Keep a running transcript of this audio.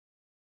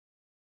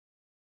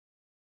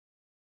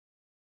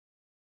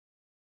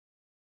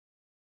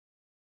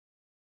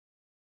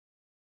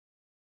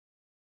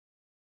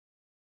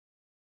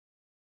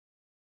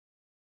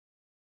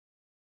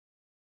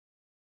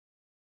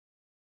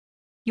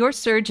Your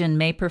surgeon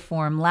may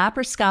perform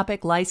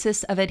laparoscopic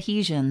lysis of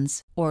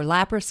adhesions or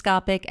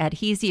laparoscopic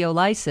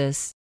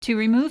adhesiolysis to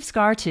remove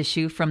scar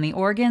tissue from the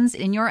organs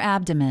in your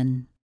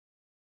abdomen.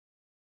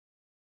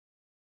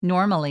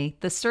 Normally,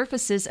 the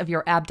surfaces of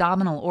your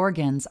abdominal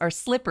organs are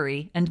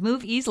slippery and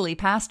move easily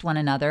past one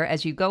another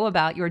as you go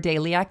about your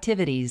daily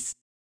activities.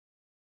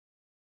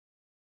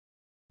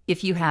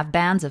 If you have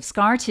bands of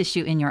scar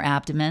tissue in your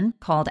abdomen,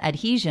 called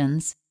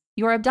adhesions,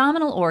 your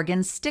abdominal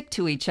organs stick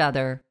to each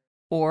other,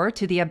 or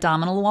to the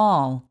abdominal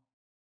wall.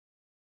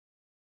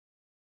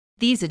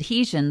 These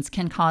adhesions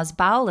can cause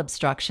bowel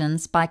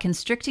obstructions by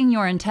constricting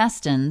your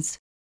intestines,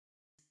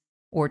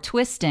 or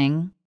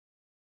twisting,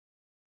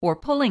 or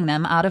pulling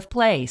them out of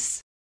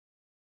place,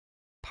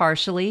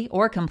 partially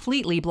or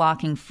completely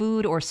blocking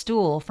food or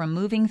stool from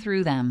moving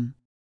through them.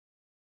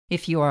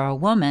 If you are a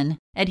woman,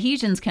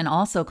 adhesions can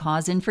also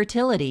cause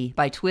infertility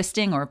by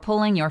twisting or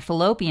pulling your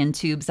fallopian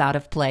tubes out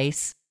of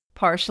place,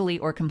 partially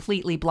or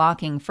completely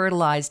blocking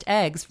fertilized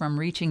eggs from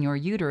reaching your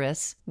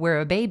uterus, where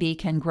a baby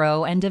can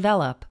grow and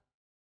develop.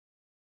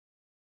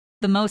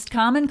 The most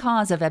common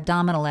cause of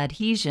abdominal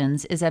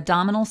adhesions is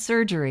abdominal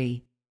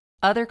surgery.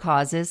 Other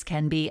causes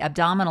can be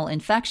abdominal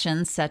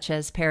infections such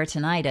as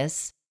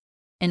peritonitis,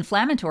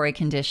 inflammatory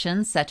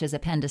conditions such as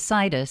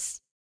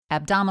appendicitis,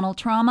 abdominal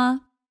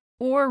trauma,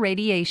 or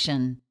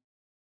radiation.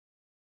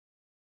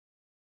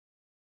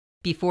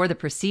 Before the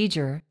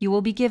procedure, you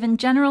will be given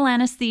general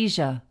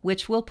anesthesia,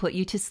 which will put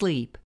you to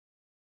sleep.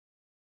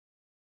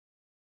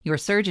 Your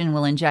surgeon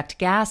will inject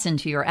gas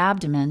into your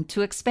abdomen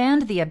to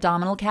expand the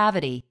abdominal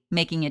cavity,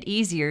 making it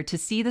easier to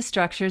see the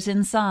structures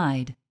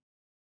inside.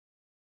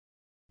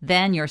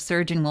 Then your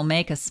surgeon will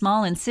make a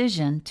small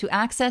incision to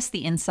access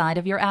the inside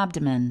of your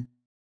abdomen.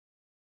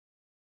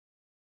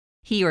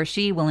 He or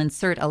she will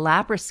insert a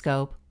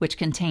laparoscope, which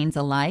contains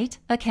a light,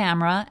 a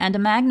camera, and a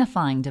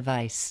magnifying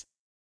device.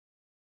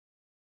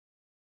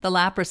 The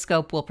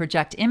laparoscope will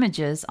project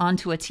images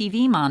onto a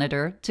TV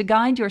monitor to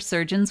guide your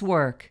surgeon's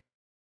work.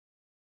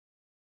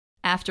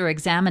 After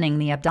examining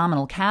the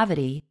abdominal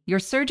cavity, your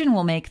surgeon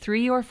will make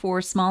 3 or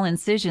 4 small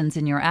incisions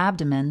in your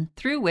abdomen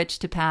through which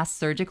to pass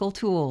surgical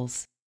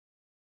tools.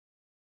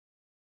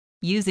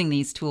 Using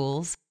these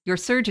tools, your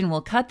surgeon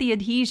will cut the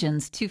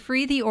adhesions to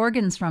free the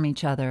organs from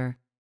each other.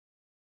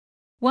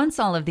 Once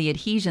all of the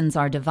adhesions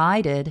are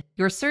divided,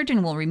 your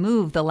surgeon will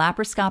remove the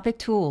laparoscopic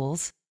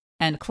tools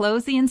and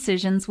close the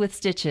incisions with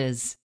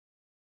stitches.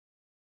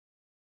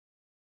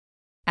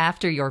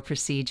 After your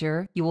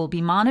procedure, you will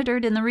be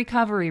monitored in the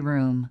recovery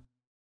room.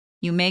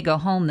 You may go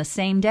home the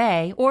same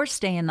day or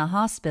stay in the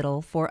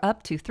hospital for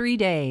up to 3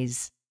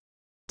 days.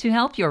 To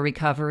help your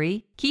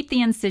recovery, keep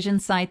the incision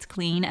sites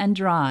clean and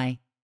dry.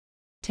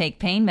 Take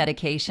pain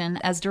medication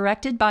as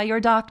directed by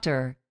your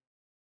doctor.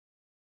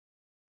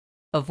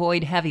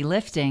 Avoid heavy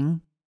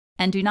lifting,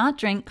 and do not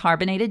drink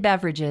carbonated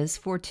beverages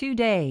for 2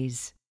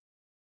 days.